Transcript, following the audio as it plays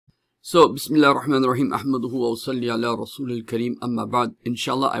So, Bismillah ar-Rahman ar-Rahim, Ahmaduhu wa usalli ala Rasulil Kareem, amma ba'd.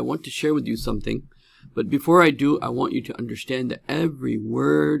 Inshallah, I want to share with you something. But before I do, I want you to understand that every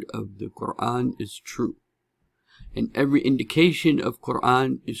word of the Quran is true. And every indication of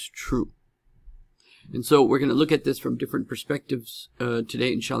Quran is true. And so we're going to look at this from different perspectives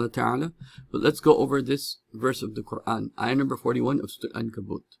today, inshallah ta'ala. But let's go over this verse of the Quran, ayah number 41 of Surah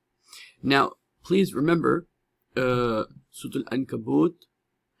Al-Ankabut. Now, please remember, Surah Al-Ankabut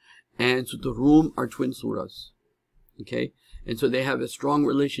and Surah Rum are twin surahs. Okay? And so they have a strong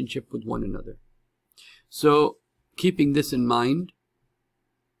relationship with one another. So, keeping this in mind,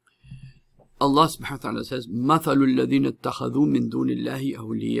 Allah subhanahu wa ta'ala says, مَثَلُ الَّذِينَ اتَّخَذُوا مِن دُونِ اللَّهِ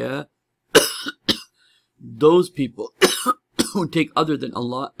أَوْلِيَاءَ. Those people who take other than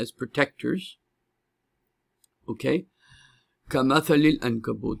Allah as protectors, okay, كَمَثَلِ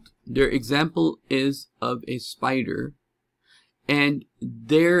الْأَنْكَبُوتِ. Their example is of a spider, and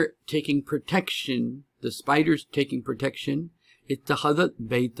they're taking protection, the spider's taking protection, اتَّخَذَتْ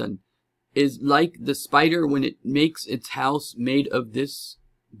بَيْتًا, is like the spider when it makes its house made of this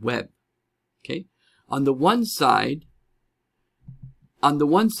web. Okay, on the one side, the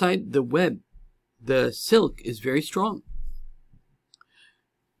web, the silk is very strong.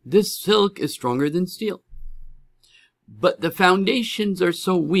 This silk is stronger than steel. But the foundations are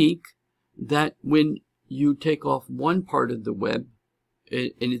so weak that when you take off one part of the web,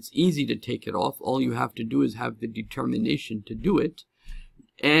 and it's easy to take it off, all you have to do is have the determination to do it,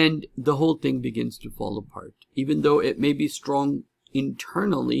 and the whole thing begins to fall apart. Even though it may be strong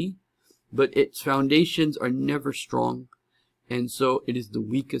internally, but its foundations are never strong, and so it is the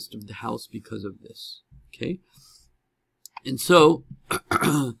weakest of the house because of this. Okay? And so,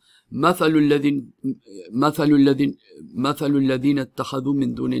 مَثَلُ الَّذِينَ اتَّخَذُوا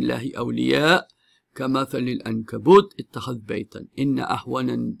مِن دُونِ اللَّهِ أَوْلِيَاءَ كَمَثَلِ الْأَنْكَبُوتِ اتَّخَذَ بَيْتًا إِنَّ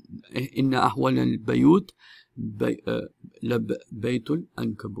أَهْوَنَ الْبَيُوتِ لَبَيْتُ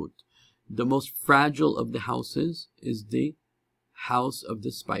الْأَنْكَبُوتِ. The most fragile of the houses is the house of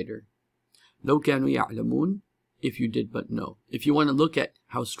the spider. لَوْ كَانُوا يَعْلَمُونَ. If you did but know. If you want to look at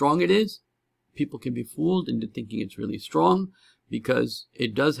how strong it is, people can be fooled into thinking it's really strong because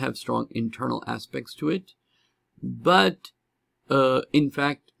it does have strong internal aspects to it. But in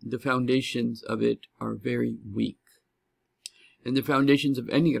fact, the foundations of it are very weak. And the foundations of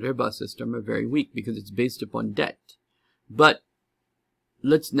any riba system are very weak because it's based upon debt. But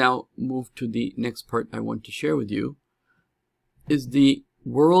let's now move to the next part I want to share with you, is the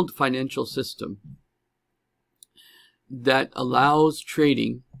world financial system that allows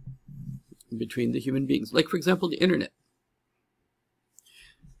trading between the human beings. Like, for example, the internet.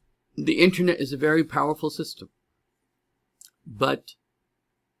 The internet is a very powerful system, but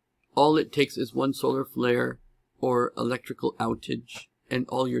all it takes is one solar flare or electrical outage and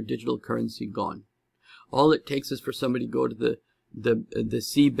all your digital currency gone. All it takes is for somebody to go to the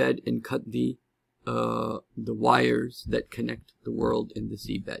seabed and cut the wires that connect the world in the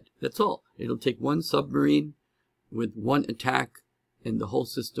seabed. That's all. It'll take one submarine with one attack and the whole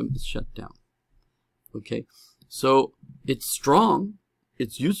system is shut down. Okay, so it's strong,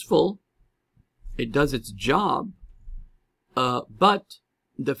 it's useful, it does its job, but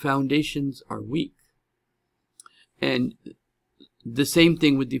the foundations are weak. And the same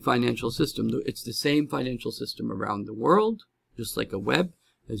thing with the financial system. It's the same financial system around the world, just like a web,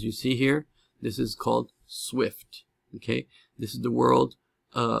 as you see here. This is called SWIFT. Okay, this is the world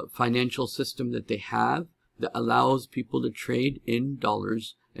financial system that they have that allows people to trade in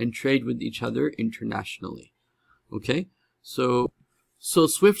dollars and trade with each other internationally. Okay, so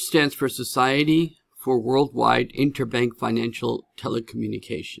SWIFT stands for Society for Worldwide Interbank Financial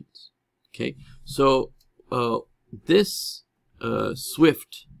Telecommunications. Okay, so this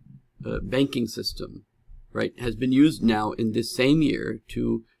SWIFT banking system, right, has been used now in this same year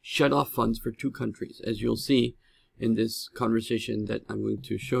to shut off funds for 2 countries, as you'll see in this conversation that I'm going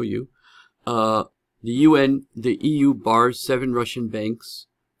to show you. The EU bars 7 Russian banks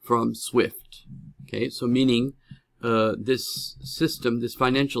from SWIFT. Okay, so meaning this system, this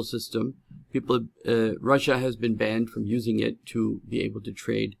financial system, Russia has been banned from using it to be able to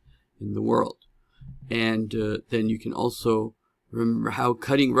trade in the world. And then you can also remember how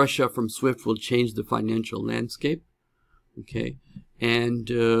cutting Russia from SWIFT will change the financial landscape. Okay, and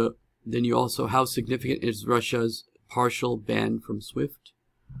then you also, how significant is Russia's partial ban from SWIFT?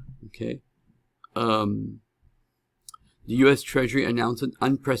 Okay. The U.S. Treasury announced an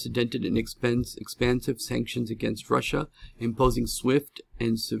unprecedented and expansive sanctions against Russia, imposing swift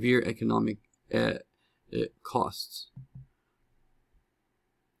and severe economic costs.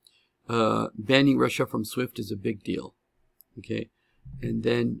 Banning Russia from SWIFT is a big deal. Okay, And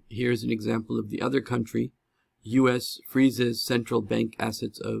then here's an example of the other country. U.S. freezes central bank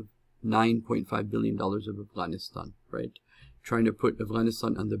assets of $9.5 billion of Afghanistan, right? Trying to put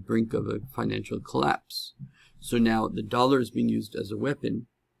Afghanistan on the brink of a financial collapse. So now the dollar is being used as a weapon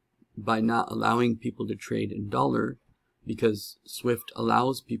by not allowing people to trade in dollar, because SWIFT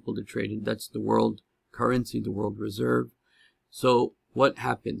allows people to trade, and that's the world currency, the world reserve. So what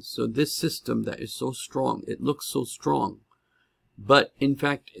happens? So this system that is so strong, it looks so strong, but in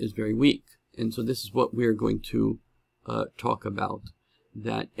fact is very weak. And so this is what we're going to talk about.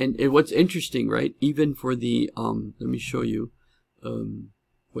 That and what's interesting, right? Even for the let me show you.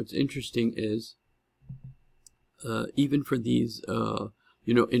 What's interesting is even for these,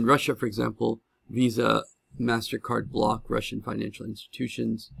 you know, in Russia, for example, Visa, MasterCard block Russian financial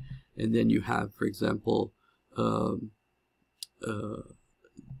institutions, and then you have, for example, them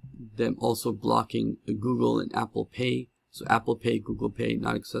also blocking Google and Apple Pay. So Apple Pay, Google Pay,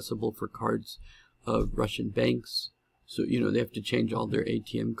 not accessible for cards of Russian banks. So, you know, they have to change all their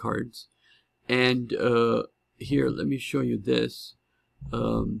ATM cards. And here, let me show you this.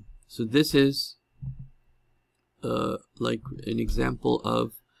 So this is like an example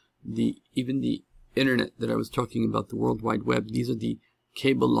of even the internet that I was talking about, the World Wide Web. These are the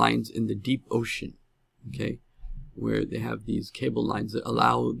cable lines in the deep ocean, okay, where they have these cable lines that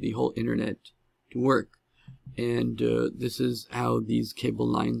allow the whole internet to work. And this is how these cable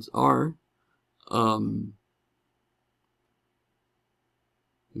lines are.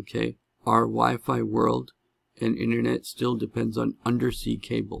 Okay, our Wi-Fi world and internet still depends on undersea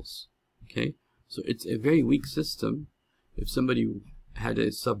cables. Okay, so it's a very weak system. If somebody had a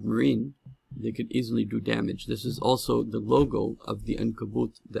submarine, they could easily do damage. This is also the logo of the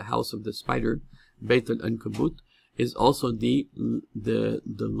Ankabut, the house of the spider. Beit al-Ankabut is also the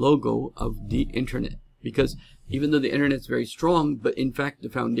logo of the internet, because even though the internet's very strong, but in fact the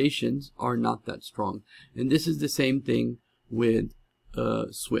foundations are not that strong. And this is the same thing with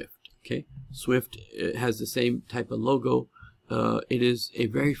SWIFT. Okay, SWIFT has the same type of logo. It is a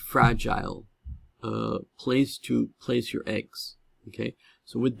very fragile place to place your eggs. Okay,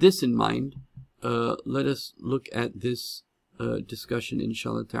 so with this in mind, let us look at this discussion,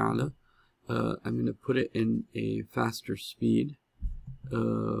 inshallah ta'ala. I'm going to put it in a faster speed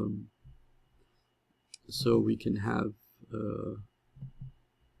so we can have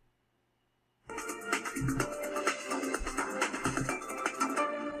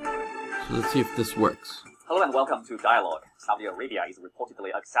so let's see if this works. Hello and welcome to Dialogue. Saudi Arabia is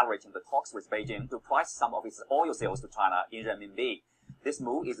reportedly accelerating the talks with Beijing to price some of its oil sales to China in renminbi. This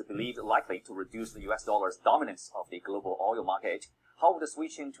move is believed likely to reduce the US dollar's dominance of the global oil market. How would the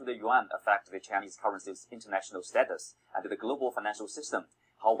switching to the yuan affect the Chinese currency's international status and the global financial system?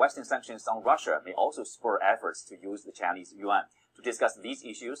 How Western sanctions on Russia may also spur efforts to use the Chinese yuan. To discuss these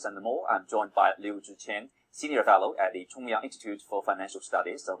issues and more, I'm joined by Liu Zhiqian, Senior Fellow at the Chongyang Institute for Financial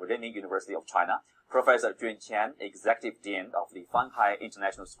Studies of Renmin University of China, Professor Jun Qian, Executive Dean of the Fanhai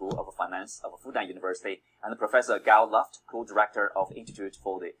International School of Finance of Fudan University, and Professor Gao Luft, Co-Director of the Institute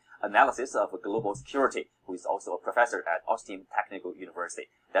for the Analysis of Global Security, who is also a professor at Austin Technical University.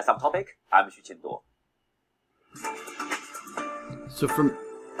 That's our topic. I'm Xu Qinduo.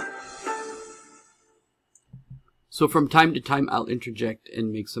 So from time to time, I'll interject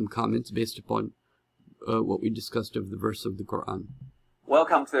and make some comments based upon what we discussed of the verse of the Quran.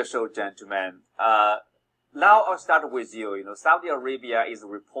 Welcome to the show, gentlemen. Now I'll start with you. You know, Saudi Arabia is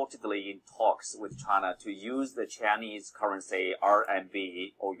reportedly in talks with China to use the Chinese currency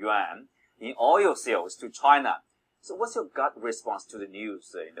RMB or yuan in oil sales to China. So what's your gut response to the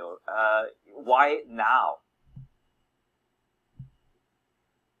news? You know, why now?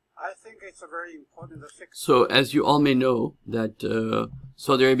 I think it's a very important thing. So as you all may know, that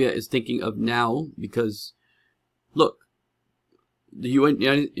Saudi Arabia is thinking of now because, look, the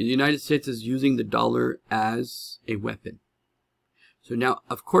United States is using the dollar as a weapon. So now,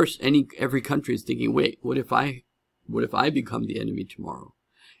 of course, every country is thinking, wait, what if I become the enemy tomorrow?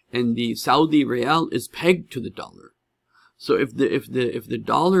 And the Saudi real is pegged to the dollar. So if the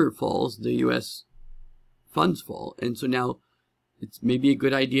dollar falls, the U.S. funds fall, and so now it's maybe a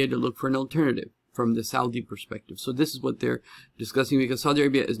good idea to look for an alternative from the Saudi perspective. So this is what they're discussing, because Saudi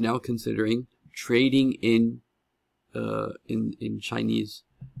Arabia is now considering trading in Chinese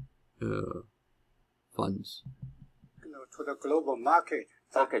funds. You know, to the global market.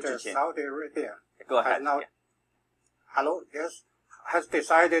 Okay, Saudi Arabia. Go ahead. Now, hello, yes, has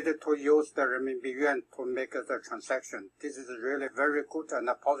decided to use the renminbi yuan to make the transaction. This is really very good and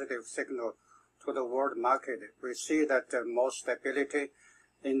a positive signal to the world market. We see that more stability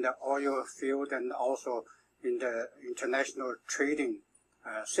in the oil field and also in the international trading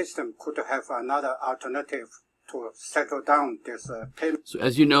system could have another alternative to settle down this payment. So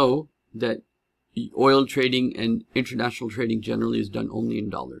as you know, that oil trading and international trading generally is done only in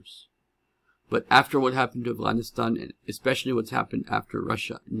dollars. But after what happened to Afghanistan, and especially what's happened after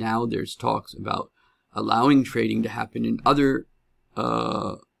Russia, now there's talks about allowing trading to happen in other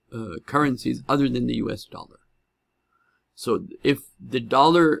currencies other than the US dollar. So if the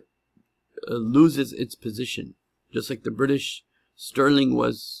dollar loses its position, just like the British sterling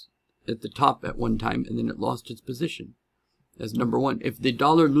was at the top at one time and then it lost its position as number one. If the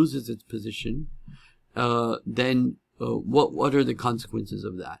dollar loses its position, then what are the consequences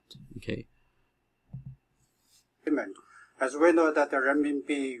of that? Okay. As we know that the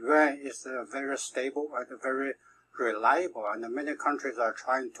renminbi yuan is very stable and very reliable, and many countries are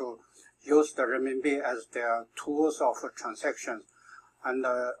trying to use the renminbi as their tools of transactions. And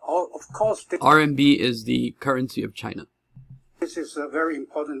of course, RMB is the currency of China. This is very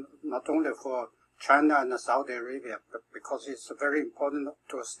important not only for China and Saudi Arabia, but because it's very important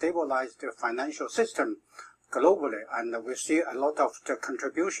to stabilize the financial system globally. And we see a lot of the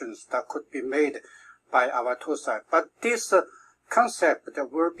contributions that could be made by our two sides. But this concept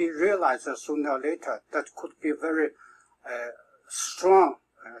will be realized sooner or later. That could be very strong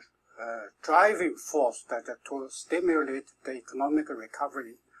driving force that to stimulate the economic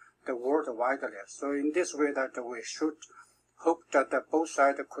recovery the worldwide. So in this way that we should hope that both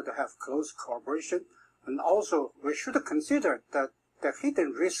sides could have close cooperation, and also we should consider that the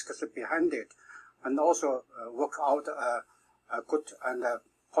hidden risks behind it, and also work out a good and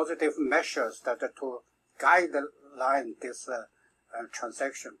positive measures that to guideline this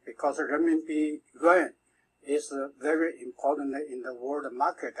transaction, because renminbi yuan is very important in the world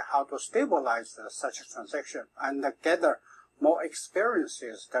market, how to stabilize such a transaction and gather more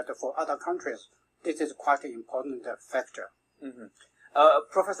experiences that for other countries, this is quite an important factor. Mm-hmm.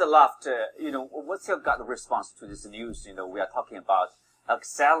 Professor Loft, what's your gut response to this news? We are talking about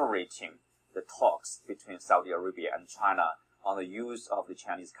accelerating the talks between Saudi Arabia and China on the use of the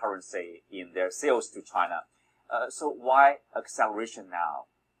Chinese currency in their sales to China. So why acceleration now?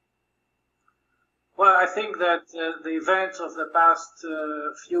 Well, I think that the events of the past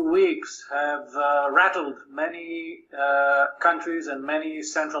few weeks have rattled many countries and many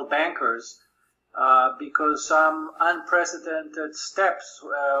central bankers because some unprecedented steps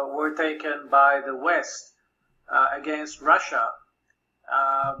were taken by the West against Russia,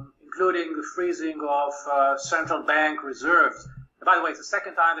 including the freezing of central bank reserves. And by the way, it's the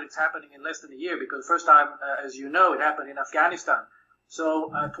second time that it's happening in less than a year, because the first time, as you know, it happened in Afghanistan.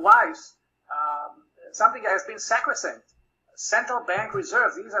 So twice, something has been sacrosanct. Central bank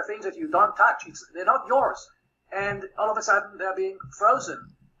reserves, these are things that you don't touch. They're not yours. And all of a sudden, they're being frozen.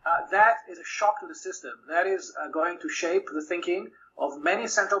 That is a shock to the system. That is going to shape the thinking of many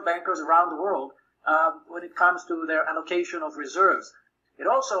central bankers around the world when it comes to their allocation of reserves. It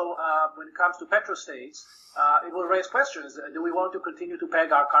also, when it comes to petrostates, it will raise questions. Do we want to continue to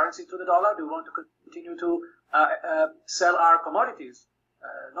peg our currency to the dollar? Do we want to continue to sell our commodities?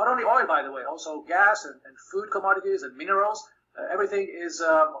 Not only oil, by the way, also gas and food commodities and minerals. Everything is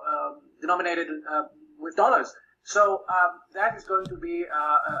denominated with dollars. So that is going to be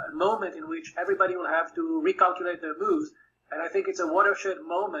a moment in which everybody will have to recalculate their moves. And I think it's a watershed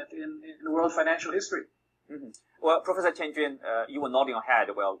moment in world financial history. Mm-hmm. Well, Professor Chen Jun, you were nodding your head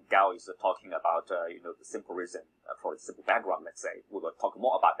while Gao is talking about, the simple reason for the simple background, let's say. We will talk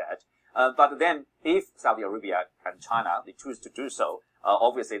more about that. But then, if Saudi Arabia and China, they choose to do so,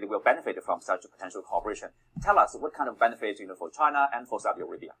 obviously they will benefit from such a potential cooperation. Tell us what kind of benefits, for China and for Saudi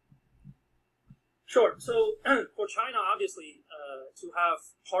Arabia. Sure. So for China, obviously, to have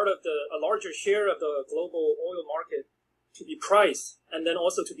part of a larger share of the global oil market to be priced and then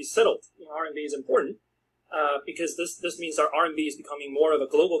also to be settled in RMB is important. Because this means our RMB is becoming more of a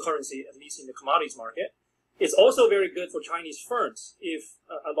global currency, at least in the commodities market. It's also very good for Chinese firms. If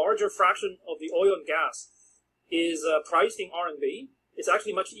a larger fraction of the oil and gas is priced in RMB, it's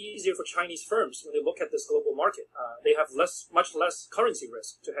actually much easier for Chinese firms when they look at this global market. They have much less currency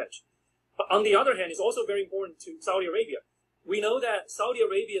risk to hedge. But on the other hand, it's also very important to Saudi Arabia. We know that Saudi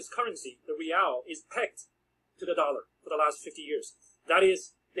Arabia's currency, the rial, is pegged to the dollar for the last 50 years. That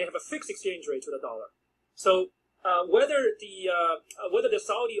is, they have a fixed exchange rate to the dollar. So whether the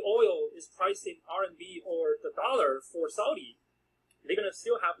Saudi oil is priced in RMB or the dollar for Saudi, they're going to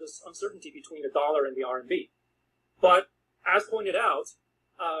still have this uncertainty between the dollar and the RMB. But as pointed out,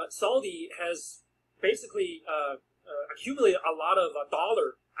 Saudi has basically accumulated a lot of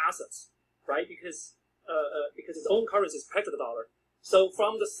dollar assets, right? Because its own currency is pegged to the dollar. So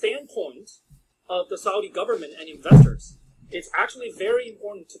from the standpoint of the Saudi government and investors, it's actually very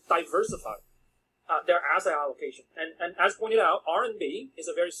important to diversify their asset allocation. And as pointed out, RMB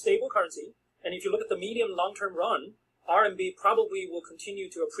is a very stable currency. And if you look at the medium long-term run, RMB probably will continue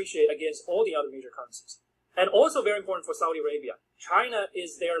to appreciate against all the other major currencies. And also very important for Saudi Arabia, China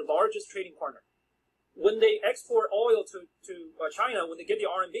is their largest trading partner. When they export oil to China, when they get the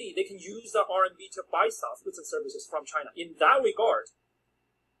RMB, they can use the RMB to buy stuff, goods and services from China. In that regard,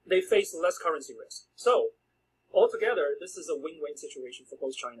 they face less currency risk. So, altogether, this is a win-win situation for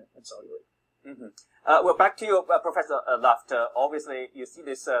both China and Saudi Arabia. Well, back to you, Professor Luft. Obviously, you see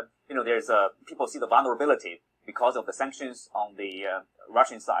this, there's people see the vulnerability because of the sanctions on the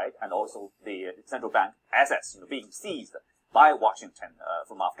Russian side and also the central bank assets being seized by Washington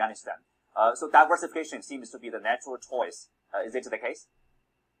from Afghanistan. So diversification seems to be the natural choice. Is it the case?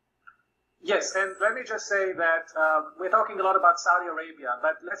 Yes, and let me just say that we're talking a lot about Saudi Arabia,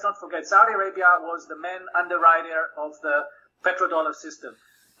 but let's not forget Saudi Arabia was the main underwriter of the petrodollar system.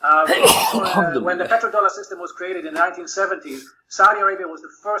 When the petrodollar system was created in the 1970s, Saudi Arabia was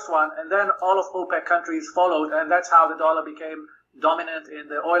the first one, and then all of OPEC countries followed, and that's how the dollar became dominant in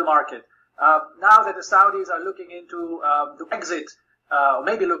the oil market. Now that the Saudis are looking into to exit, or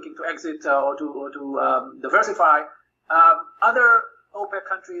maybe looking to exit or to diversify, other OPEC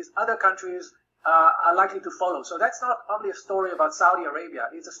countries, other countries are likely to follow. So that's not only a story about Saudi Arabia,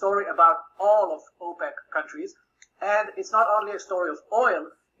 it's a story about all of OPEC countries, and it's not only a story of oil,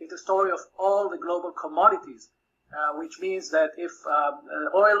 it's a story of all the global commodities, which means that if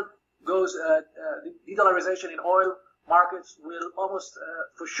oil goes, de-dollarization in oil markets will almost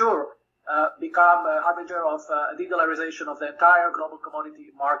for sure become a harbinger of de-dollarization of the entire global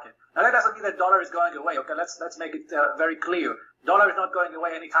commodity market. Now that doesn't mean that dollar is going away. Okay, let's make it very clear. Dollar is not going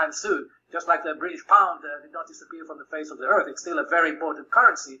away anytime soon. Just like the British pound did not disappear from the face of the earth, it's still a very important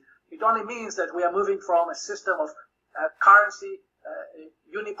currency. It only means that we are moving from a system of currency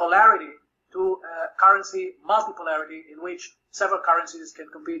unipolarity to currency multipolarity, in which several currencies can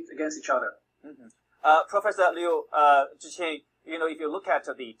compete against each other. Professor Liu, Zhiqiang, if you look at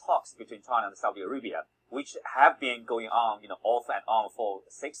the talks between China and Saudi Arabia, which have been going on, off and on for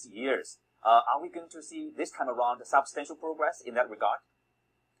 6 years, are we going to see this time around substantial progress in that regard?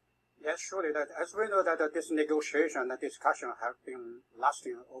 Yes, surely. That as we know that this negotiation and discussion have been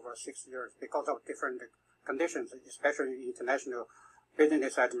lasting over 6 years because of different conditions, especially in international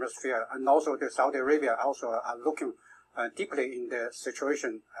business atmosphere, and also the Saudi Arabia also are looking deeply in the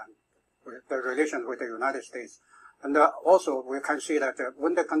situation with the relations with the United States. And also we can see that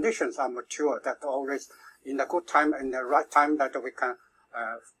when the conditions are mature, that always in the good time and the right time that we can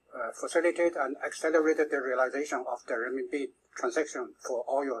facilitate and accelerate the realization of the renminbi transaction for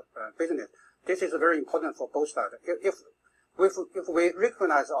oil business. This is very important for both sides. If we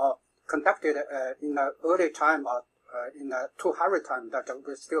recognize or conducted in an early time or in a too hurried time, that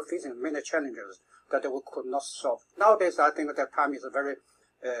we're still facing many challenges that we could not solve. Nowadays, I think that time is very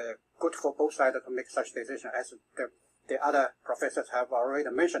good for both sides to make such decisions, as the other professors have already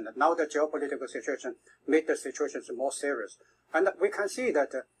mentioned. Now the geopolitical situation made the situation more serious. And we can see that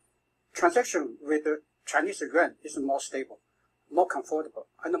transaction with the Chinese yuan is more stable, more comfortable,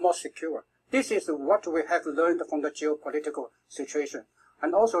 and more secure. This is what we have learned from the geopolitical situation.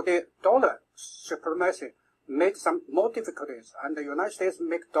 And also the dollar supremacy made some more difficulties, and the United States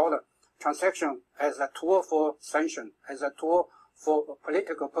make dollar transaction as a tool for sanction, as a tool for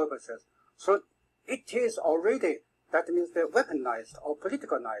political purposes. So it is already, that means they're weaponized or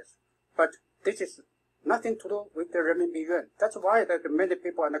politicalized. But this is nothing to do with the renminbi yuan. That's why that many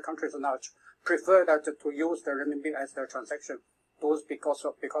people in the countries now prefer that to use the renminbi as their transaction tools because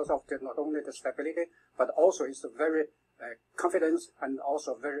of the, not only the stability, but also it's a very confidence and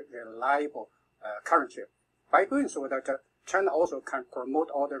also very reliable currency. By doing so, that China also can promote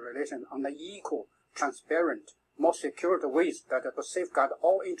all the relations on the equal, transparent, more secure ways that to safeguard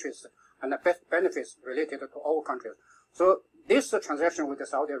all interests and the best benefits related to all countries. So this transaction with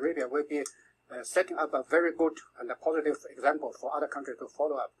Saudi Arabia will be setting up a very good and a positive example for other countries to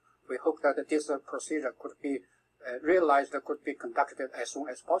follow up. We hope that this procedure could be realized, could be conducted as soon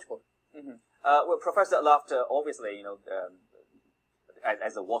as possible. Well, Professor Luft, obviously,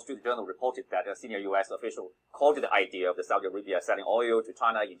 as the Wall Street Journal reported that a senior U.S. official called the idea of the Saudi Arabia selling oil to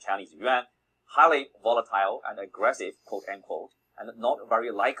China in Chinese yuan highly volatile and aggressive, quote unquote, and not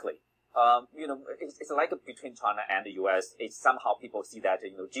very likely. It's like between China and the U.S. It's somehow people see that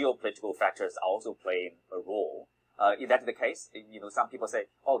geopolitical factors are also playing a role. Is that the case? Some people say,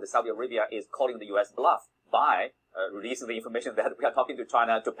 oh, the Saudi Arabia is calling the U.S. bluff by releasing the information that we are talking to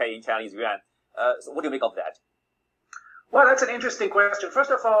China to pay in Chinese yuan. So what do you make of that? Well, that's an interesting question.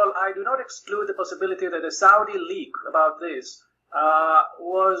 First of all, I do not exclude the possibility that the Saudi leak about this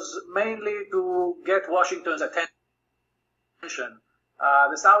was mainly to get Washington's attention.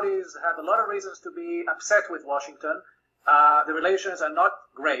 The Saudis have a lot of reasons to be upset with Washington. The relations are not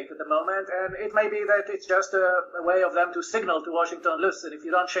great at the moment, and it may be that it's just a way of them to signal to Washington, listen, if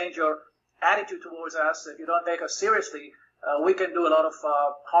you don't change your attitude towards us, if you don't take us seriously, we can do a lot of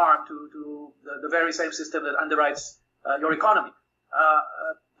harm to the very same system that underwrites your economy.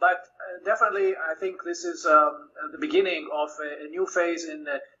 But definitely, I think this is the beginning of a new phase in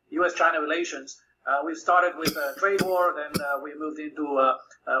U.S.-China relations. We started with a trade war, then we moved into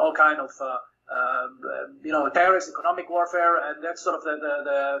all kind of terrorist economic warfare, and that's sort of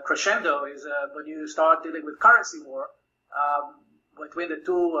the crescendo is when you start dealing with currency war between the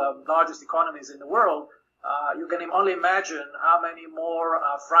two largest economies in the world. You can only imagine how many more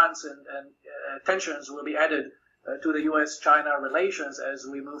fronts and tensions will be added to the U.S.-China relations as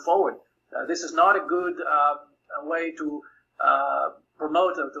we move forward. This is not a good way to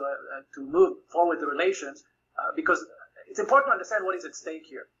promote or to move forward the relations because it's important to understand what is at stake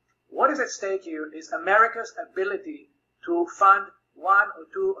here. What is at stake here is America's ability to fund $1 or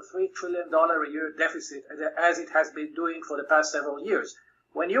 $2 or $3 trillion a year deficit as it has been doing for the past several years.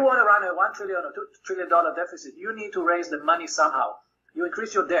 When you want to run a $1 trillion or $2 trillion deficit, you need to raise the money somehow. You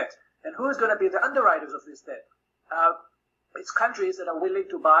increase your debt. And who is going to be the underwriters of this debt? It's countries that are willing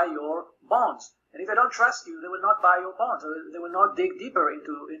to buy your bonds. And if they don't trust you, they will not buy your bonds. Or they will not dig deeper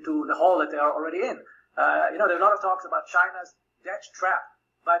into the hole that they are already in. There are a lot of talks about China's debt trap.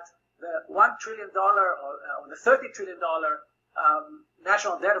 But the $1 trillion or the $30 trillion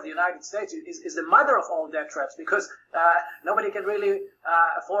national debt of the United States is the mother of all debt traps because nobody can really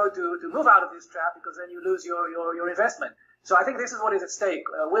afford to move out of this trap because then you lose your investment. So I think this is what is at stake.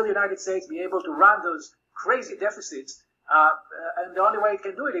 Will the United States be able to run those crazy deficits? And the only way it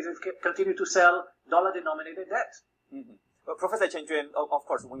can do it is if it continue to sell dollar-denominated debt. Mm-hmm. Well, Professor Chen Jun, of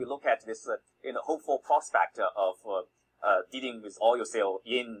course, when we look at this hopeful prospect of dealing with oil sale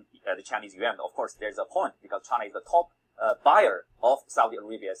in the Chinese yuan, of course, there's a point because China is the top buyer of Saudi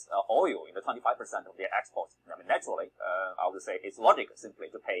Arabia's oil, 25% of their exports. I mean, naturally, I would say it's logical simply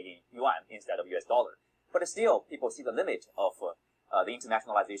to pay in yuan instead of US dollar. But still, people see the limit of the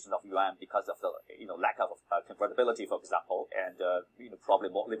internationalization of yuan because of the lack of convertibility, for example, and probably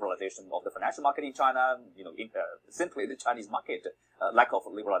more liberalization of the financial market in China. Simply the Chinese market lack of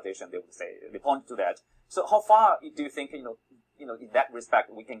liberalization. They would say they point to that. So, how far do you think in that respect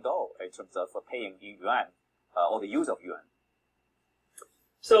we can go in terms of paying in yuan or the use of yuan?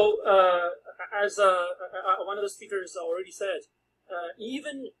 So, as one of the speakers already said,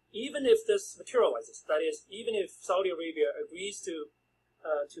 even if this materializes, that is, even if Saudi Arabia agrees to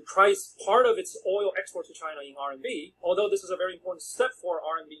price part of its oil export to China in RMB, although this is a very important step for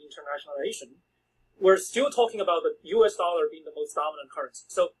RMB internationalization, we're still talking about the US dollar being the most dominant currency.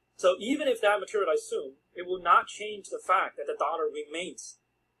 So even if that materializes soon, it will not change the fact that the dollar remains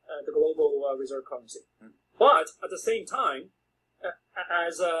the global reserve currency. Mm. But at the same time,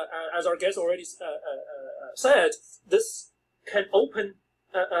 as our guest already said, this can open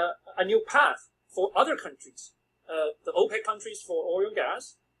a new path for other countries, the OPEC countries for oil and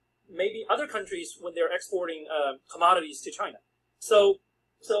gas, maybe other countries when they're exporting commodities to China. So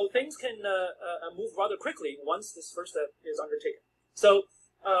things can move rather quickly once this first step is undertaken. So,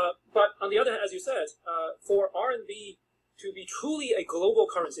 but on the other hand, as you said, for RMB to be truly a global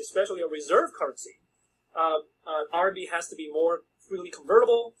currency, especially a reserve currency, RMB has to be more freely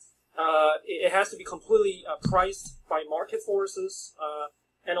convertible. It has to be completely priced by market forces,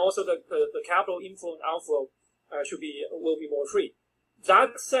 and also the capital inflow and outflow will be more free.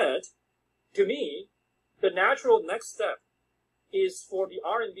 That said, to me, the natural next step is for the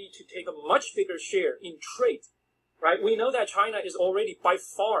RMB to take a much bigger share in trade. Right? We know that China is already by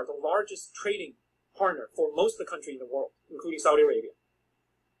far the largest trading partner for most of the countries in the world, including Saudi Arabia,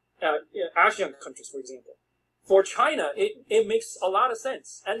 ASEAN countries, for example. For China, it makes a lot of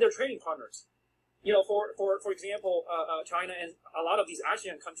sense, and their trading partners. For example, China and a lot of these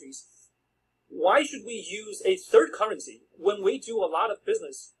ASEAN countries, why should we use a third currency when we do a lot of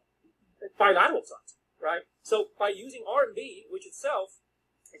business bilateral front, right? So by using RMB, which itself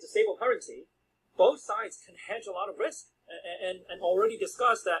is a stable currency, both sides can hedge a lot of risk and already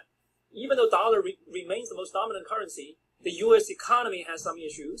discussed that even though dollar remains the most dominant currency, the U.S. economy has some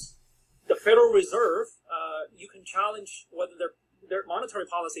issues. The Federal Reserve, you can challenge whether their monetary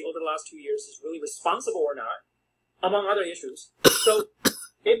policy over the last 2 years is really responsible or not, among other issues. So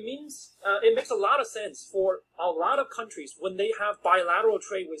it means it makes a lot of sense for a lot of countries when they have bilateral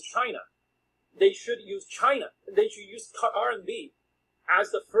trade with China they should use China. They should use RMB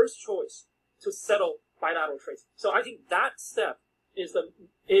as the first choice to settle bilateral trade. So I think that step is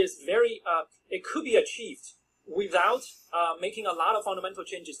very it could be achieved without making a lot of fundamental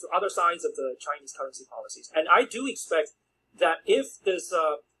changes to other sides of the Chinese currency policies. And I do expect that if this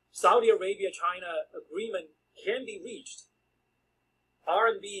Saudi Arabia-China agreement can be reached,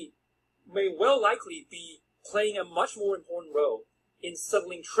 RMB may well likely be playing a much more important role in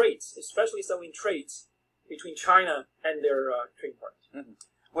settling trades, especially settling trades between China and their trading partners. Mm-hmm.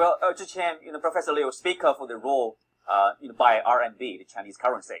 Well, 之前, Professor Liu speak of the role, by RMB, the Chinese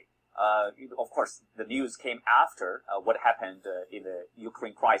currency. Of course, the news came after what happened in the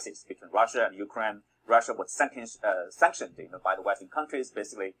Ukraine crisis between Russia and Ukraine. Russia was sanctioned, by the Western countries,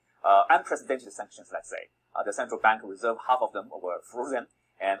 basically unprecedented sanctions. Let's say the central bank reserve, half of them were frozen,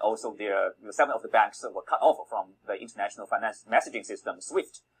 and also their 7 of the banks were cut off from the international finance messaging system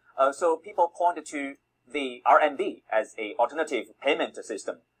SWIFT. So people pointed to the RMB as a alternative payment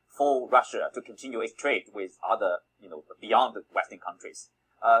system for Russia to continue its trade with other, beyond the Western countries.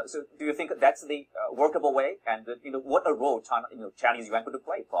 So do you think that's the workable way? And, what a role China, Chinese yuan could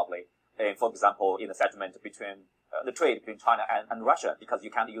play probably, for example, in the settlement between the trade between China and Russia, because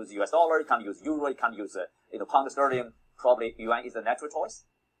you can't use US dollar, you can't use euro, you can't use, pound sterling. Probably yuan is a natural choice.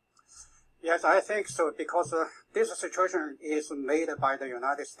 Yes, I think so, because this situation is made by the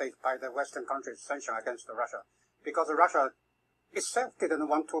United States, by the Western countries' sanction against Russia, because Russia itself didn't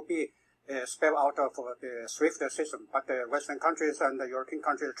want to be spelled out of the SWIFT system, but the Western countries and the European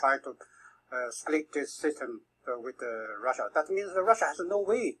countries try to split this system with Russia. That means Russia has no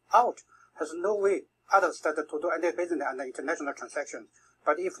way out, has no way other than to do any business and international transactions.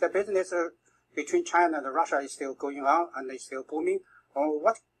 But if the business between China and Russia is still going on and is still booming,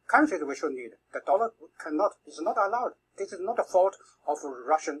 what currency we should need? The dollar is not allowed. This is not a fault of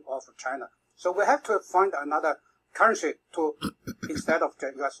Russian or of China. So we have to find another currency to instead of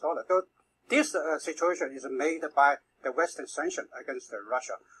the US dollar. So this situation is made by the Western sanction against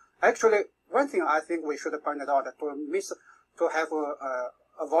Russia. Actually, one thing I think we should point out to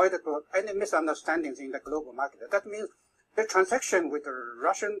avoid any misunderstandings in the global market. That means the transaction with the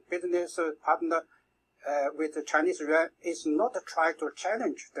Russian business partner with the Chinese yuan is not try to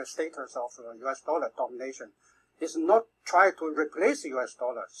challenge the status of US dollar domination. It's not try to replace US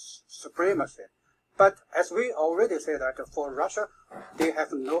dollar supremacy. But as we already said that for Russia, they have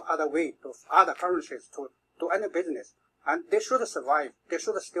no other way to other currencies to do any business. And they should survive. They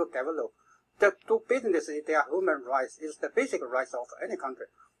should still develop. To do business is their human rights, is the basic rights of any country.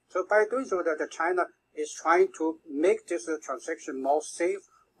 So by doing so that China is trying to make this transaction more safe,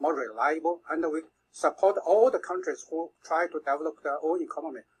 more reliable, and we support all the countries who try to develop their own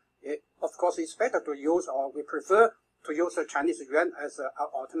economy. Of course, it's better to use, or we prefer to use the Chinese yuan as an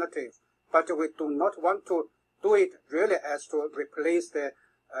alternative. But we do not want to do it really as to replace the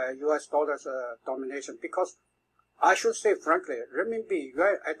US dollar's domination, because I should say frankly, renminbi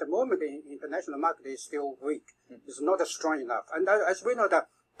yuan at the moment in international market is still weak. It's not strong enough. And as we know that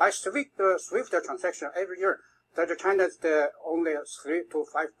by SWIFT transaction every year, that China's only 3 to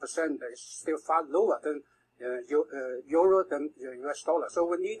 5% is still far lower than euro than US dollar. So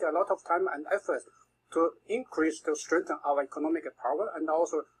we need a lot of time and effort to strengthen our economic power and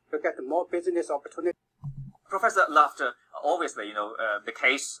also to get more business opportunities. Professor Luft, obviously, the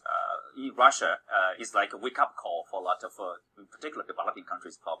case in Russia is like a wake-up call for a lot of, in particular, developing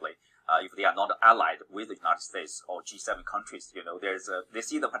countries probably, if they are not allied with the United States or G7 countries. They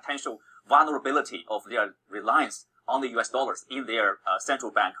see the potential vulnerability of their reliance on the US dollars in their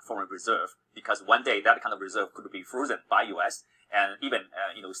central bank foreign reserve, because one day that kind of reserve could be frozen by US and even,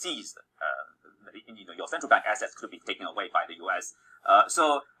 seized. Your central bank assets could be taken away by the US.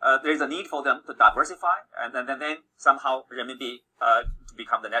 So there is a need for them to diversify, and then somehow renminbi to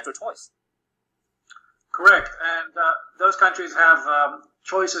become the natural choice. Correct, and those countries have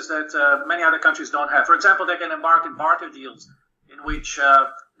choices that many other countries don't have. For example, they can embark in barter deals in which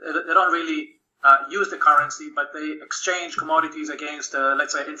they don't really use the currency, but they exchange commodities against,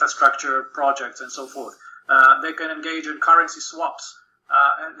 let's say, infrastructure projects and so forth. They can engage in currency swaps.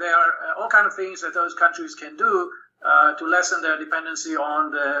 And there are all kinds of things that those countries can do to lessen their dependency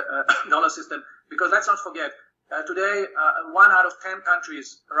on the dollar system. Because let's not forget, today, 1 out of 10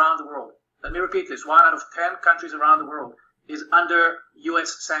 countries around the world, let me repeat this, 1 out of 10 countries around the world is under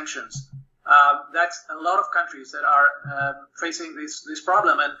US sanctions. That's a lot of countries that are facing this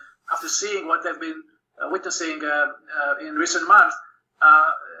problem. And after seeing what they've been witnessing in recent months,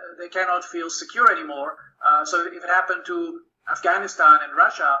 they cannot feel secure anymore. So if it happened to Afghanistan and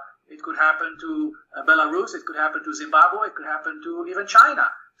Russia, it could happen to Belarus, it could happen to Zimbabwe, it could happen to even China.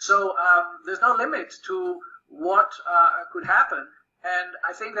 So there's no limit to what could happen. And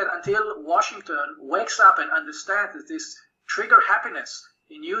I think that until Washington wakes up and understands that this trigger happiness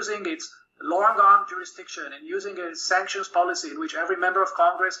in using its long-arm jurisdiction and using its sanctions policy, in which every member of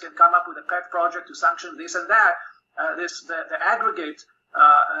Congress can come up with a pet project to sanction this and that, the aggregate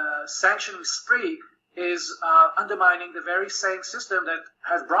sanction spree is undermining the very same system that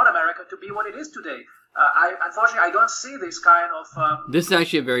has brought America to be what it is today. Unfortunately, I don't see this kind of... This is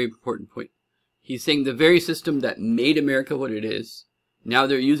actually a very important point. He's saying the very system that made America what it is, now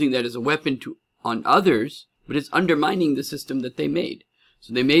they're using that as a weapon on others, but it's undermining the system that they made.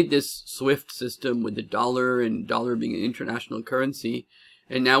 So they made this SWIFT system with the dollar and dollar being an international currency.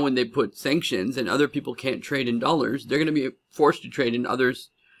 And now when they put sanctions and other people can't trade in dollars, they're going to be forced to trade in others'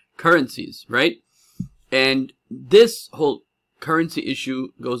 currencies, right? And this whole currency issue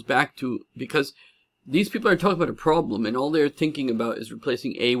goes back to, because these people are talking about a problem and all they're thinking about is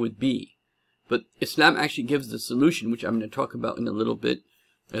replacing A with B. But Islam actually gives the solution, which I'm going to talk about in a little bit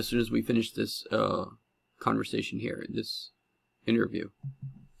as soon as we finish this conversation here, this interview.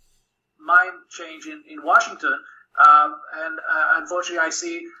 Mind change in Washington, and unfortunately I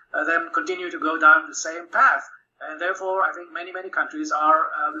see them continue to go down the same path, and therefore I think many countries are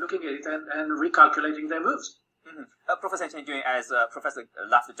looking at it and recalculating their moves. Professor Chen, as Professor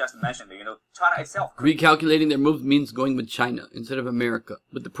Laft just mentioned, China itself... Recalculating their moves means going with China instead of America,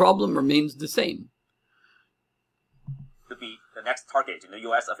 but the problem remains the same. To be the next target,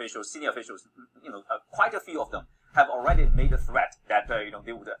 U.S. officials, senior officials, quite a few of them have already made a threat that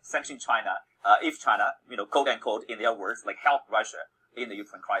they would sanction China if China, quote unquote, in their words, like help Russia in the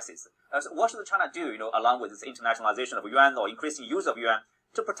Ukraine crisis. So what should China do, along with this internationalization of yuan or increasing use of yuan,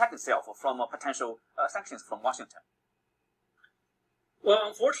 to protect itself from potential sanctions from Washington? Well,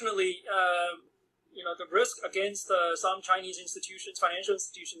 unfortunately, the risk against some Chinese institutions, financial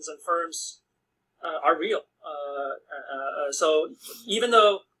institutions, and firms are real. So even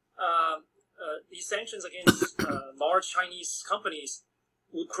though these sanctions against large Chinese companies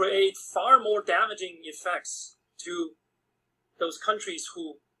would create far more damaging effects to those countries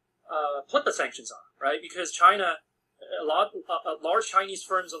who put the sanctions on, right? Because China, large Chinese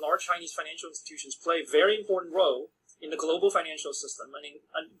firms and large Chinese financial institutions play a very important role in the global financial system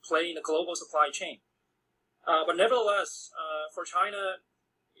and play in the global supply chain. But nevertheless, for China,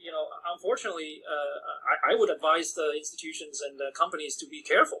 unfortunately, I would advise the institutions and the companies to be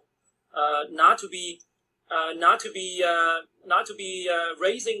careful, not to be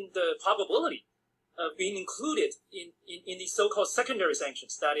raising the probability of being included in these so-called secondary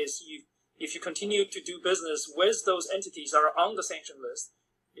sanctions. That is, if you continue to do business with those entities that are on the sanction list,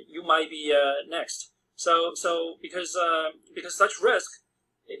 you might be next. So because such risk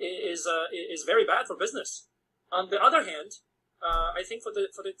is very bad for business. On the other hand, I think for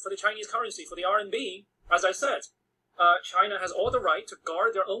the Chinese currency, for the RMB, as I said, China has all the right to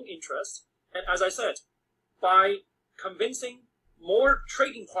guard their own interests. And as I said, by convincing more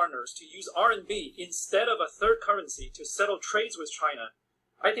trading partners to use RMB instead of a third currency to settle trades with China,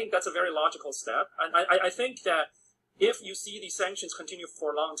 I think that's a very logical step. And I think that if you see these sanctions continue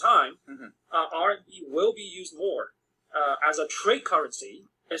for a long time, RMB will be used more as a trade currency,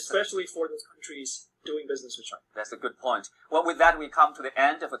 especially for those countries doing business with China. That's a good point. Well, with that, we come to the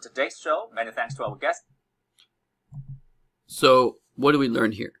end of today's show. Many thanks to our guest. So, what do we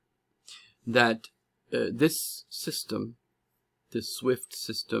learn here? That this system, the SWIFT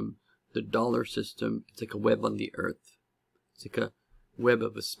system, the dollar system, it's like a web on the earth. It's like a web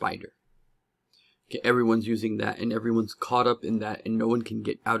of a spider. Okay, everyone's using that, and everyone's caught up in that, and no one can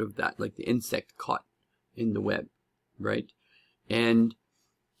get out of that, like the insect caught in the web, right? And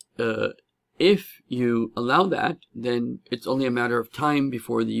if you allow that, then it's only a matter of time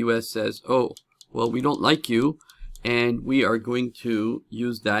before the U.S. says, oh, well, we don't like you, and we are going to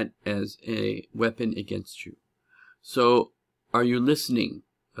use that as a weapon against you. So, are you listening?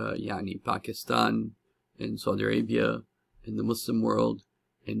 Yani Pakistan and Saudi Arabia and the Muslim world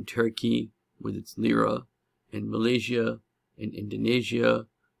and Turkey with its lira and Malaysia and Indonesia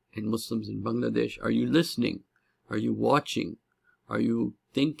and Muslims in Bangladesh. Are you listening? Are you watching? Are you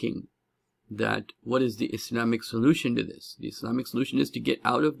thinking that what is the Islamic solution to this? The Islamic solution is to get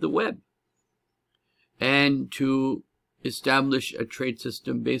out of the web and to establish a trade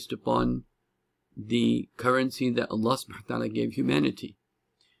system based upon the currency that Allah subhanahu wa ta'ala gave humanity,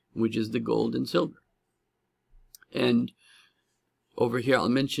 which is the gold and silver. And over here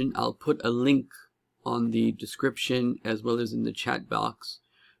I'll put a link on the description as well as in the chat box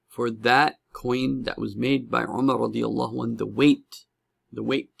for that coin that was made by Omar radiallahu anhu, the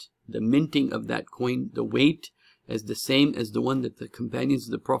weight, the minting of that coin, the weight, as the same as the one that the companions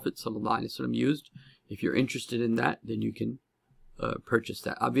of the Prophet ﷺ used. If you're interested in that, then you can purchase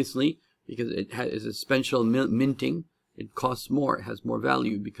that. Obviously, because it is a special minting, it costs more, it has more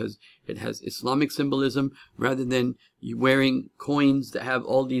value because it has Islamic symbolism rather than you wearing coins that have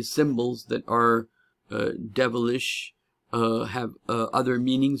all these symbols that are devilish, have other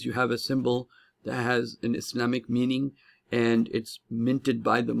meanings. You have a symbol that has an Islamic meaning, and it's minted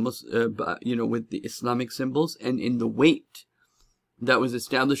by the with the Islamic symbols and in the weight that was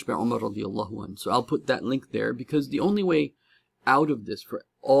established by Omar radiallahu anhu. So I'll put that link there, because the only way out of this for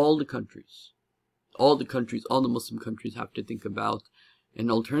all the countries, all the Muslim countries have to think about an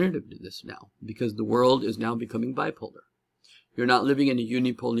alternative to this now, because the world is now becoming bipolar. You're not living in a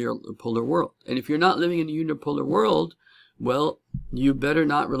unipolar world. And if you're not living in a unipolar world, well, you better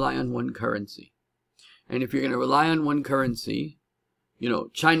not rely on one currency. And if you're going to rely on one currency,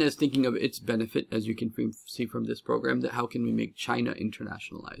 China is thinking of its benefit, as you can see from this program, that how can we make China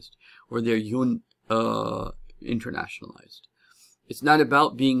internationalized, or their yuan internationalized. It's not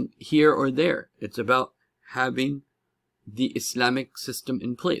about being here or there. It's about having the Islamic system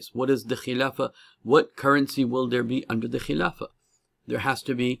in place. What is the Khilafah? What currency will there be under the Khilafah? There has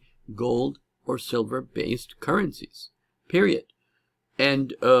to be gold or silver based currencies, period.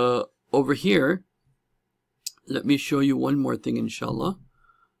 And over here, let me show you one more thing, inshallah.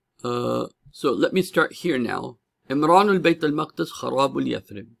 So let me start here now. Imran al-Bayt al-Maqdis Kharab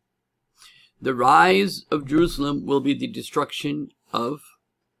al-Yathrib. The rise of Jerusalem will be the destruction of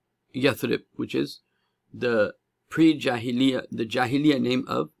Yathrib, which is the pre-Jahiliyyah, the Jahiliyyah name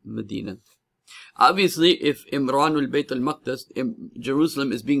of Medina. Obviously, if Imran al-Bayt al-Maqdis,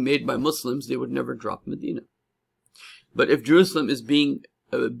 Jerusalem, is being made by Muslims, they would never drop Medina. But if Jerusalem is being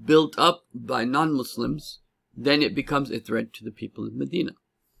built up by non-Muslims, then it becomes a threat to the people of Medina.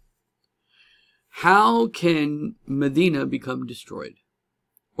 How can Medina become destroyed,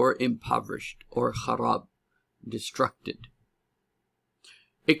 or impoverished, or kharab, destructed?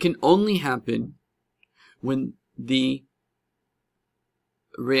 It can only happen when the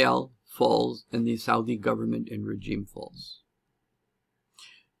Rial falls and the Saudi government and regime falls.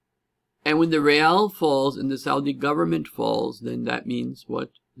 And when the Rial falls and the Saudi government falls, then that means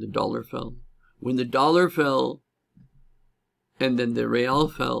what? The dollar fell. When the dollar fell and then the Rial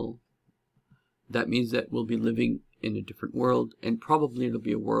fell, that means that we'll be living in a different world, and probably it'll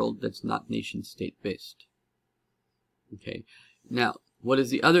be a world that's not nation state based. Okay. Now, what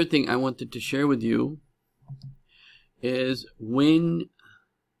is the other thing I wanted to share with you is when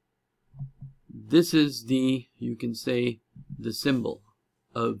this is the, you can say, the symbol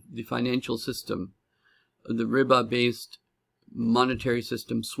of the financial system, the riba based monetary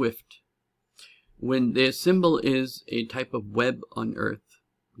system, SWIFT. When the symbol is a type of web on earth,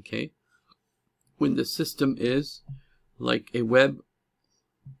 okay? When the system is like a web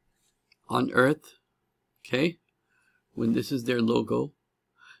on earth, okay? When this is their logo,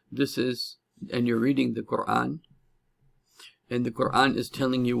 this is, and you're reading the Quran, and the Quran is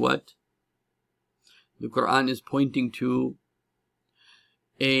telling you what? The Quran is pointing to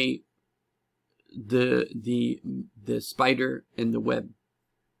the spider and the web.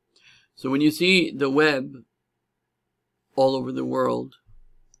 So when you see the web all over the world,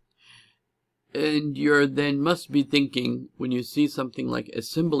 and you're then must be thinking, when you see something like a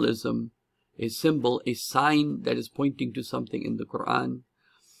symbolism, a symbol, a sign that is pointing to something in the Quran,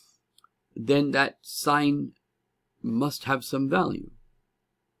 then that sign must have some value.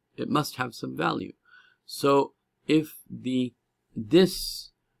 It must have some value. So if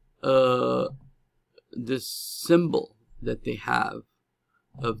this symbol that they have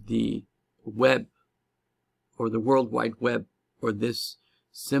of the web, or the World Wide Web, or this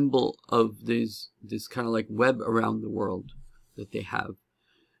symbol of this kind of like web around the world that they have,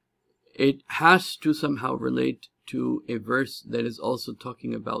 it has to somehow relate to a verse that is also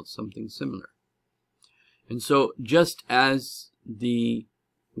talking about something similar. And so just as the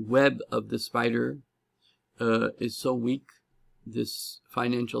web of the spider is so weak, this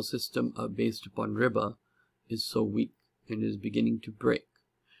financial system based upon riba is so weak and is beginning to break.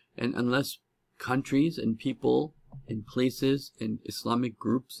 And unless countries and people and places and Islamic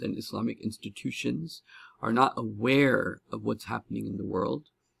groups and Islamic institutions are not aware of what's happening in the world,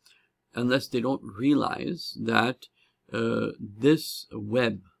 unless they don't realize that this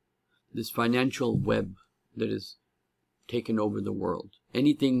web, this financial web that is taken over the world,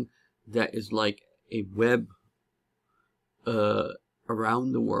 anything that is like a web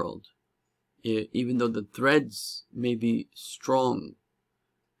around the world, even though the threads may be strong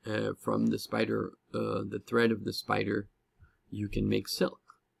from the spider, the thread of the spider, you can make silk,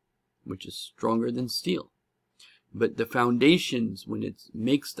 which is stronger than steel. But the foundations, when it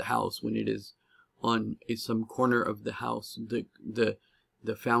makes the house, when it is on some corner of the house,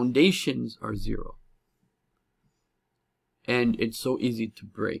 the foundations are zero. And it's so easy to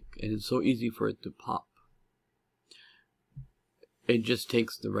break, and it's so easy for it to pop. It just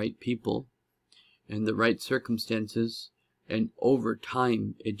takes the right people and the right circumstances, and over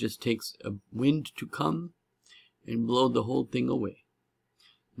time it just takes a wind to come and blow the whole thing away.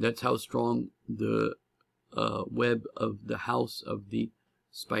 That's how strong the web of the house of the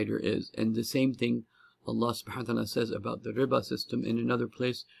spider is. And the same thing Allah subhanahu wa ta'ala says about the riba system in another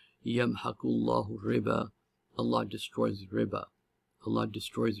place. Yamhaqullahu riba. Allah destroys riba. Allah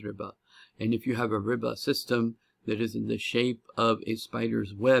destroys riba. And if you have a riba system that is in the shape of a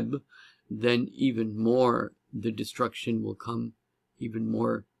spider's web, then even more the destruction will come even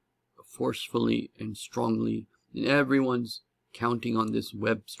more forcefully and strongly. And everyone's counting on this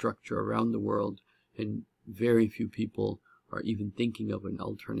web structure around the world, and very few people are even thinking of an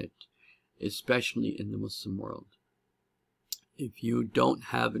alternate, especially in the Muslim world. If you don't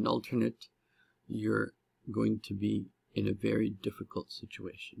have an alternate, you're going to be in a very difficult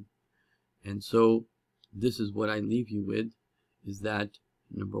situation. And so this is what I leave you with, is that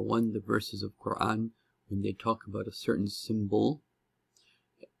number one, the verses of Quran, when they talk about a certain symbol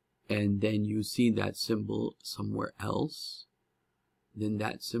and then you see that symbol somewhere else, then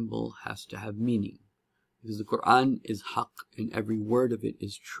that symbol has to have meaning, because the Quran is haqq and every word of it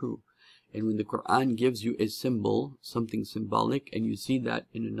is true. And when the Quran gives you a symbol, something symbolic, and you see that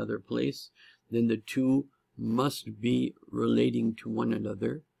in another place, then the two must be relating to one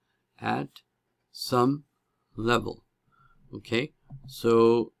another at some level. Okay,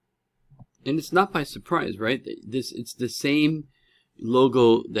 so, and it's not by surprise, right? It's the same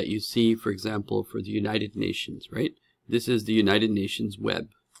logo that you see, for example, for the United Nations, right? This is the United Nations web.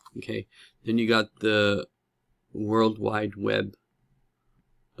 Okay, then you got the World Wide Web.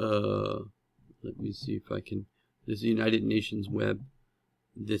 Let me see if I can. This is the United Nations web.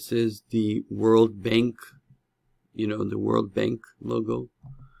 This is the World Bank, you know, the World Bank logo.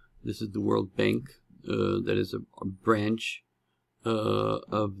 This is the World Bank. That is a branch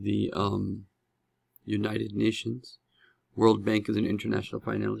of the United Nations. World Bank is an international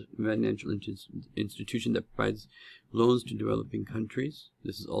financial institution that provides loans to developing countries.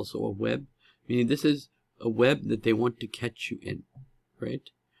 This is also a web, meaning this is a web that they want to catch you in, right?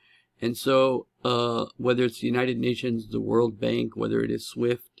 And so whether it's the United Nations, the World Bank, whether it is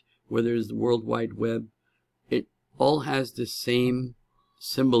SWIFT, whether it is the World Wide Web, it all has the same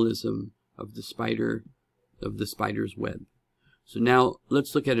symbolism of the spider, of the spider's web. So now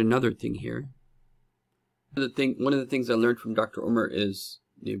let's look at another thing here. One of the things I learned from Dr. Omar is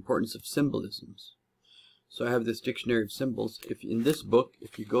the importance of symbolisms. So I have this dictionary of symbols. If in this book,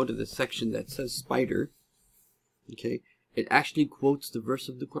 if you go to the section that says spider, okay, it actually quotes the verse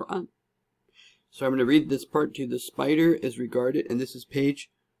of the Quran. So I'm going to read this part to you. The spider is regarded, and this is page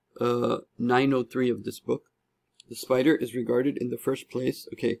 903 of this book. The spider is regarded in the first place,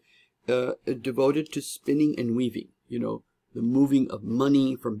 okay, devoted to spinning and weaving. You know, the moving of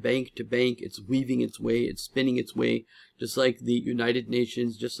money from bank to bank. It's weaving its way, it's spinning its way, just like the United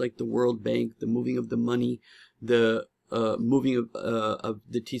Nations, just like the World Bank, the moving of the money, the moving of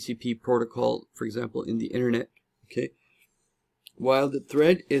the TCP protocol, for example, in the internet, okay? While the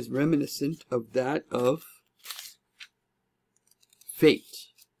thread is reminiscent of that of fate,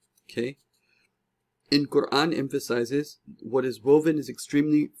 okay? In Quran emphasizes what is woven is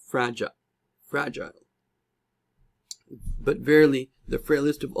extremely fragile. But verily, the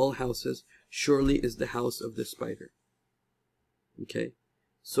frailest of all houses surely is the house of the spider. Okay?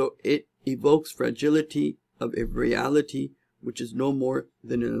 So it evokes fragility of a reality which is no more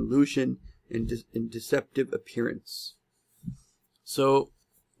than an illusion and deceptive appearance. So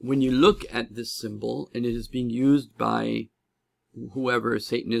when you look at this symbol, and it is being used by whoever,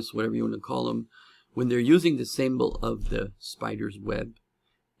 Satanists, whatever you want to call them, when they're using the symbol of the spider's web,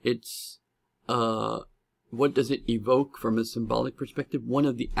 it's what does it evoke from a symbolic perspective? One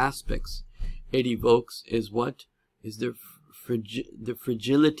of the aspects it evokes is what? Is the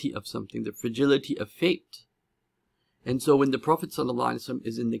fragility of something, the fragility of fate. And so when the Prophet ﷺ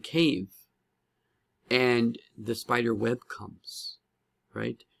is in the cave and the spider web comes,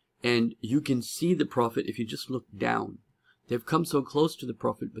 right? And you can see the Prophet if you just look down. They've come so close to the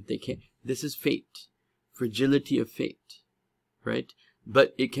Prophet, but they can't. This is fate, fragility of fate, right?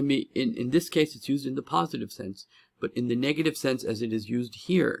 But it can be, in this case, it's used in the positive sense. But in the negative sense, as it is used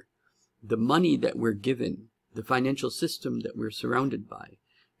here, the money that we're given, the financial system that we're surrounded by,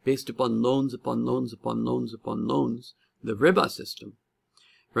 based upon loans upon loans upon loans upon loans, the riba system,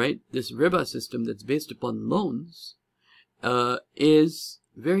 right? This riba system that's based upon loans is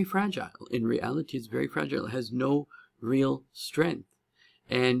very fragile. In reality, it's very fragile. It has no real strength.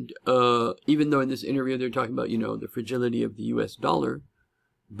 And even though in this interview they're talking about, you know, the fragility of the US dollar,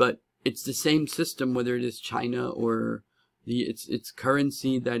 but it's the same system, whether it is China or its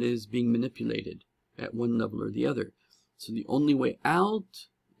currency that is being manipulated at one level or the other. So the only way out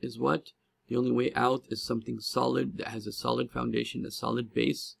is what? The only way out is something solid that has a solid foundation, a solid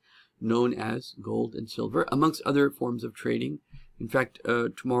base, known as gold and silver, amongst other forms of trading. In fact,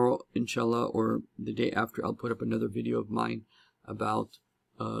 tomorrow, inshallah, or the day after, I'll put up another video of mine about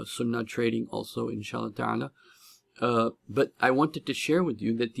sunnah trading also, inshallah ta'ala. But I wanted to share with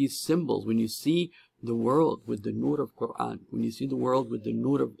you that these symbols, when you see the world with the nur of Quran, when you see the world with the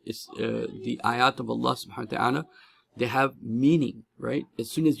nur of the ayat of Allah subhanahu wa ta'ala, they have meaning, right? As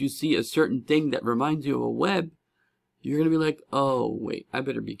soon as you see a certain thing that reminds you of a web, you're going to be like, oh, wait, I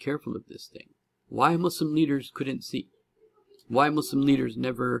better be careful of this thing. Why Muslim leaders couldn't see? Why Muslim leaders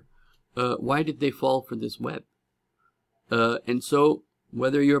never, why did they fall for this web? And so,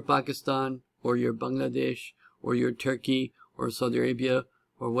 whether you're Pakistan, or you're Bangladesh, or you're Turkey, or Saudi Arabia,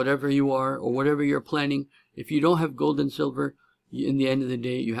 or whatever you are, or whatever you're planning, if you don't have gold and silver, in the end of the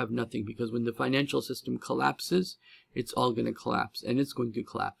day, you have nothing. Because when the financial system collapses, it's all going to collapse, and it's going to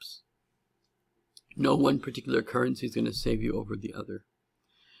collapse. No one particular currency is going to save you over the other.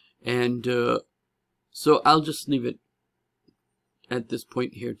 And so I'll just leave it at this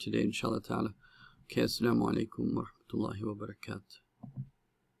point here today, inshallah ta'ala. Okay, assalamu alaikum wa rahmatullahi wa barakatuh.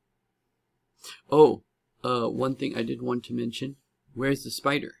 Oh, one thing I did want to mention. Where's the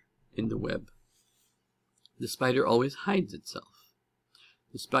spider in the web? The spider always hides itself.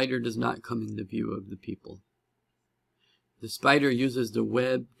 The spider does not come in the view of the people. The spider uses the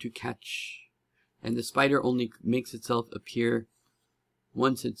web to catch. And the spider only makes itself appear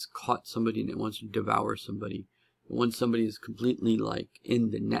once it's caught somebody and it wants to devour somebody. Once somebody is completely like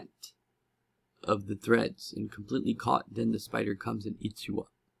in the net of the threads and completely caught, then the spider comes and eats you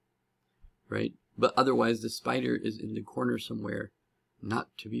up. Right? But otherwise the spider is in the corner somewhere,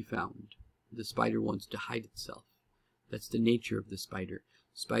 not to be found. The spider wants to hide itself. That's the nature of the spider.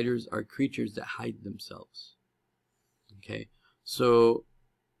 Spiders are creatures that hide themselves. Okay? So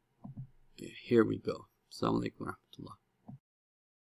here we go. Assalamu alaikum wa rahmatullah.